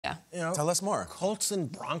Yeah. You know, tell us more. Colts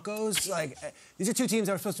and Broncos, like these are two teams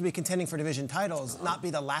that are supposed to be contending for division titles, not be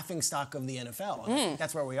the laughingstock of the NFL. And I think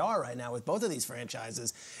that's where we are right now with both of these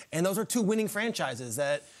franchises. And those are two winning franchises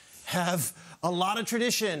that have a lot of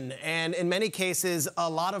tradition and, in many cases, a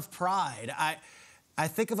lot of pride. I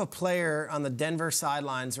think of a player on the Denver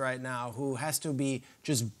sidelines right now who has to be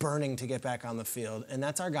just burning to get back on the field, and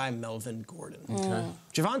that's our guy Melvin Gordon. Okay.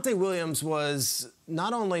 Javonte Williams was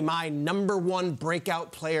not only my #1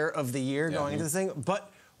 breakout player of the year going into this thing,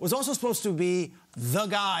 but was also supposed to be the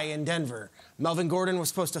guy in Denver. Melvin Gordon was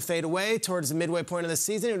supposed to fade away towards the midway point of the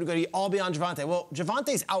season. It would go all be on Javonte. Well,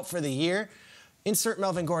 Javonte's out for the year. Insert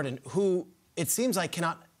Melvin Gordon, who it seems like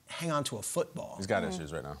cannot hang on to a football. He's got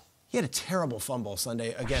issues right now. He had a terrible fumble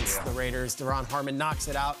Sunday against the Raiders. Deron Harmon knocks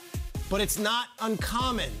it out. But it's not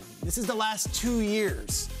uncommon. This is the last 2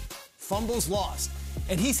 years. Fumbles lost.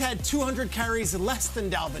 And he's had 200 carries less than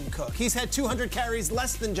Dalvin Cook. He's had 200 carries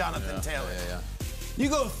less than Jonathan Taylor. You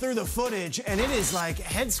go through the footage, and it is like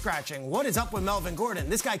head-scratching. What is up with Melvin Gordon?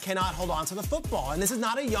 This guy cannot hold on to the football. And this is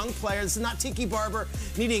not a young player. This is not Tiki Barber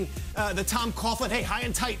needing the Tom Coughlin, hey, high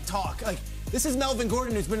and tight talk. Like, this is Melvin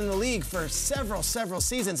Gordon, who's been in the league for several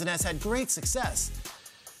seasons and has had great success.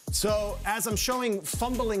 So as I'm showing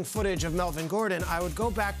fumbling footage of Melvin Gordon, I would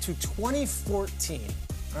go back to 2014,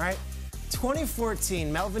 all right?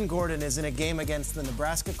 2014, Melvin Gordon is in a game against the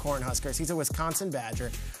Nebraska Cornhuskers. He's a Wisconsin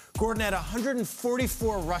Badger. Gordon had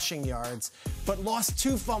 144 rushing yards, but lost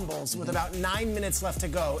 2 fumbles with about 9 minutes left to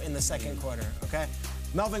go in the second quarter, okay?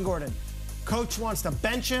 Melvin Gordon, coach wants to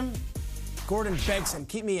bench him. Gordon begs him,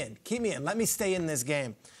 keep me in, let me stay in this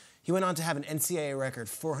game. He went on to have an NCAA record,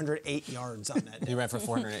 408 yards on that day. He ran for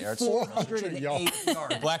 408 yards? 408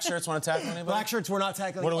 yards. Black shirts want to tackle anybody? Black shirts were not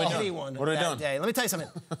tackling anyone that day. Let me tell you something.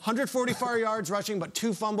 144 yards rushing, but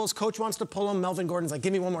 2 fumbles. Coach wants to pull him. Melvin Gordon's like,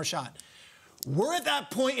 give me one more shot. We're at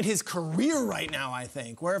that point in his career right now, I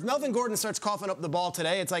think, where if Melvin Gordon starts coughing up the ball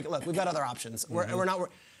today, it's like, look, we've got other options.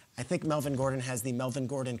 I think Melvin Gordon has the Melvin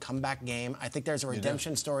Gordon comeback game. I think there's a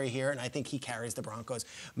redemption story here, and I think he carries the Broncos.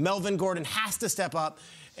 Melvin Gordon has to step up,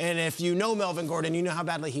 and if you know Melvin Gordon, you know how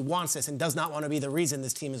badly he wants this and does not want to be the reason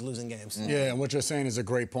this team is losing games. Yeah, and what you're saying is a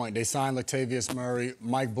great point. They signed Latavius Murray.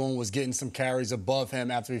 Mike Boone was getting some carries above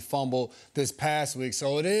him after he fumbled this past week.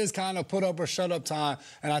 So it is kind of put up or shut up time,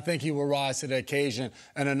 and I think he will rise to the occasion.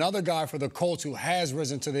 And another guy for the Colts who has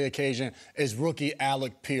risen to the occasion is rookie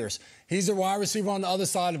Alec Pierce. He's a wide receiver on the other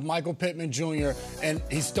side of Michael Pittman Jr., and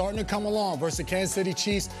he's starting to come along. Versus the Kansas City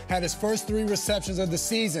Chiefs, had his first 3 receptions of the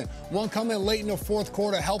season. One coming late in the fourth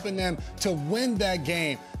quarter, helping them to win that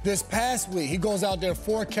game. This past week, he goes out there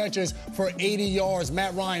 4 catches for 80 yards.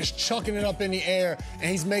 Matt Ryan's chucking it up in the air,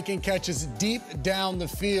 and he's making catches deep down the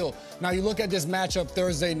field. Now, you look at this matchup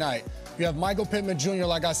Thursday night. You have Michael Pittman Jr.,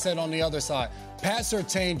 like I said, on the other side. Pat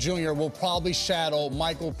Surtain Jr. will probably shadow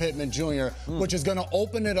Michael Pittman Jr., which is going to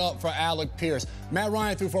open it up for Alec Pierce. Matt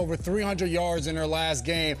Ryan threw for over 300 yards in their last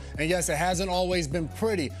game, and yes, it hasn't always been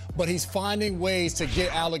pretty, but he's finding ways to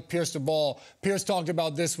get Alec Pierce the ball. Pierce talked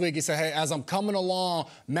about this week, he said, hey, as I'm coming along,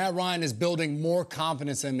 Matt Ryan is building more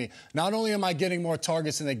confidence in me. Not only am I getting more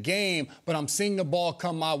targets in the game, but I'm seeing the ball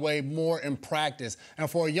come my way more in practice. And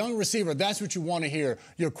for a young receiver, that's what you want to hear.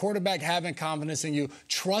 Your quarterback having confidence in you,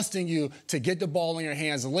 trusting you to get the ball in your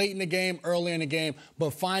hands late in the game, early in the game,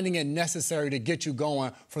 but finding it necessary to get you going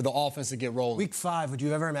for the offense to get rolling. Week 5, would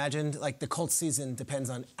you ever imagine, like, the Colts season depends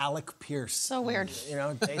on Alec Pierce? So weird. You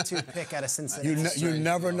know, day 2 pick out of Cincinnati. You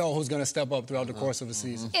never know who's going to step up throughout the course of a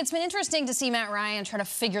season. It's been interesting to see Matt Ryan try to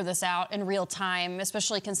figure this out in real time,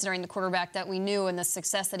 especially considering the quarterback that we knew and the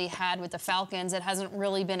success that he had with the Falcons. It hasn't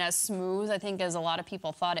really been as smooth, I think, as a lot of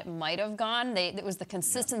people thought it might have gone. It was the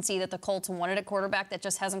consistency that the Colts wanted at quarterback that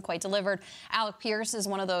just hasn't quite delivered. Alec Pierce is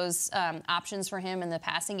one of those options for him in the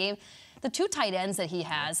passing game. The 2 tight ends that he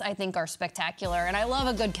has, I think, are spectacular. And I love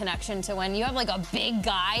a good connection to when you have, like, a big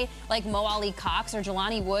guy like Mo Ali Cox or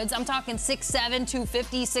Jelani Woods. I'm talking 6'7",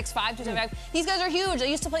 250, 6'5", 275. These guys are huge.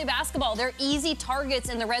 They used to play basketball. They're easy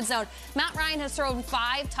targets in the red zone. Matt Ryan has thrown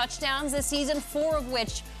 5 touchdowns this season, 4 of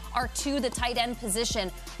which are to the tight end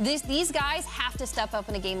position. These guys have to step up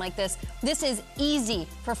in a game like this. This is easy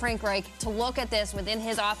for Frank Reich to look at this within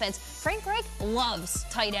his offense. Frank Reich loves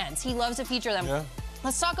tight ends. He loves to feature them. Yeah.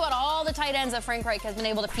 Let's talk about all the tight ends that Frank Reich has been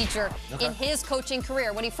able to feature in his coaching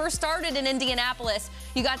career. When he first started in Indianapolis,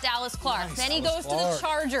 you got Dallas Clark. Nice. Then he goes to the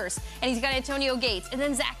Chargers, and he's got Antonio Gates. And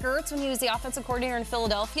then Zach Ertz, when he was the offensive coordinator in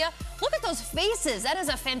Philadelphia. Look at those faces. That is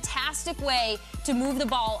a fantastic way to move the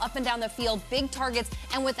ball up and down the field, big targets,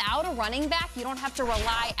 and without a running back, you don't have to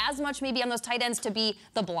rely as much maybe on those tight ends to be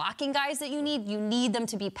the blocking guys that you need. You need them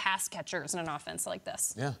to be pass catchers in an offense like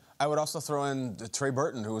this. Yeah. I would also throw in Trey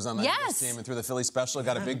Burton, who was on the team and through the Philly special,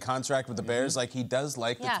 got a big contract with the Bears. Like, he does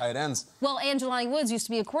like the tight ends. Well, and Jelani Woods used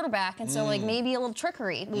to be a quarterback, and so, like, maybe a little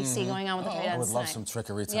trickery we see going on with the tight ends I would love tonight. some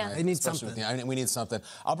trickery tonight. Yeah. They need something. We need something.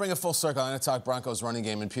 I'll bring a full circle. I'm going to talk Broncos running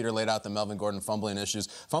game, and Peter laid out the Melvin Gordon fumbling issues.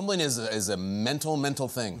 Fumbling is a mental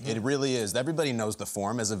thing. It really is. Everybody knows the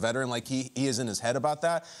form. As a veteran, like, he is in his head about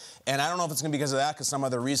that. And I don't know if it's going to be because of that, because some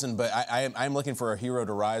other reason, but I'm looking for a hero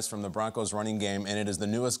to rise from the Broncos running game, and it is the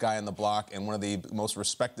newest guy on the block and one of the most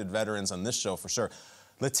respected veterans on this show for sure.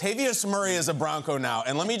 Latavius Murray is a Bronco now,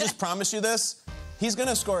 and let me just promise you this. He's going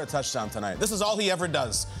to score a touchdown tonight. This is all he ever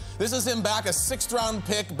does. This is him back, a 6th-round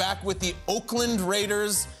pick, back with the Oakland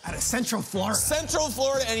Raiders. Out of Central Florida. Central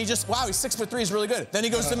Florida, and wow, he's 6'3", he's really good. Then he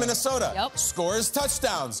goes to Minnesota, scores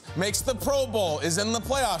touchdowns, makes the Pro Bowl, is in the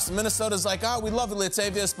playoffs. And Minnesota's like, we love you,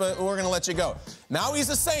 Latavius, but we're going to let you go. Now he's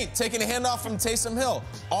a Saint, taking a handoff from Taysom Hill.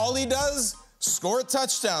 All he does, score a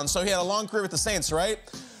touchdown. So he had a long career with the Saints, right?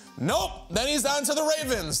 Nope. Then he's on to the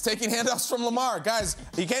Ravens, taking handoffs from Lamar. Guys,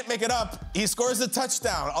 he can't make it up. He scores a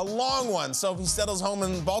touchdown, a long one. So he settles home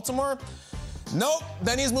in Baltimore. Nope.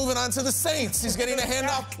 Then he's moving on to the Saints. He's getting a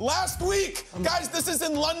handoff last week. Guys, this is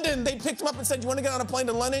in London. They picked him up and said, you want to get on a plane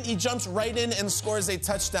to London? He jumps right in and scores a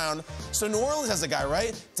touchdown. So New Orleans has a guy,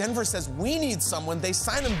 right? Denver says, we need someone. They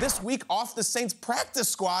signed him this week off the Saints practice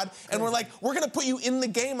squad. And we're like, we're going to put you in the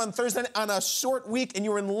game on Thursday on a short week. And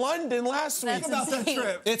you were in London last week. Think about that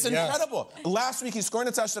trip. It's incredible. Last week, he's scoring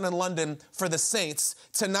a touchdown in London for the Saints.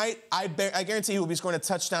 Tonight, I guarantee he will be scoring a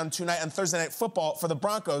touchdown tonight on Thursday Night Football for the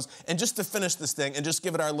Broncos. And just to finish this thing and just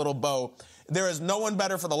give it our little bow, there is no one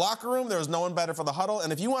better for the locker room. There is no one better for the huddle.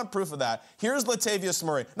 And if you want proof of that, here's Latavius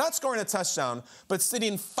Murray, not scoring a touchdown, but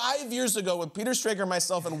sitting 5 years ago with Peter Strager,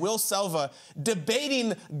 myself, and Will Selva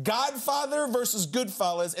debating Godfather versus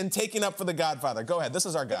Goodfellas and taking up for the Godfather. Go ahead. This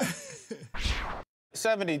is our guy.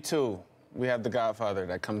 72, we have the Godfather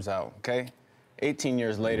that comes out, okay? 18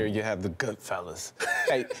 years later, you have the Goodfellas.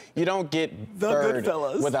 Hey, you don't get Bird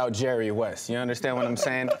without Jerry West. You understand what I'm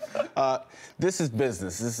saying? This is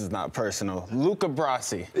business. This is not personal. Luca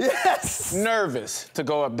Brasi. Yes! Nervous to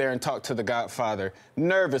go up there and talk to the Godfather.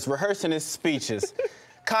 Nervous, rehearsing his speeches.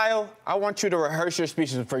 Kyle, I want you to rehearse your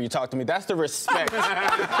speeches before you talk to me. That's the respect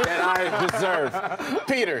that I deserve.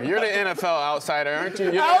 Peter, you're the NFL outsider, aren't you?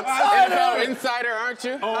 You're the NFL insider, aren't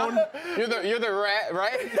you? You're the rat,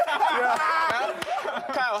 right? Yeah.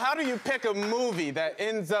 Kyle, how do you pick a movie that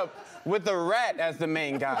ends up with the rat as the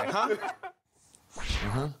main guy,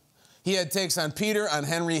 huh? He had takes on Peter, on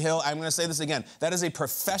Henry Hill. I'm going to say this again. That is a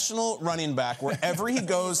professional running back. Wherever he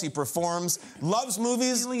goes, he performs. Loves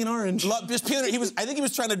movies. Feeling orange. Just Peter. I think he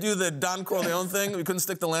was trying to do the Don Corleone thing. We couldn't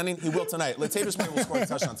stick the landing. He will tonight. Latavius Murray will score a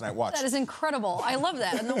touchdown tonight. Watch. That is incredible. I love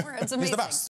that. And it's amazing. He's the best.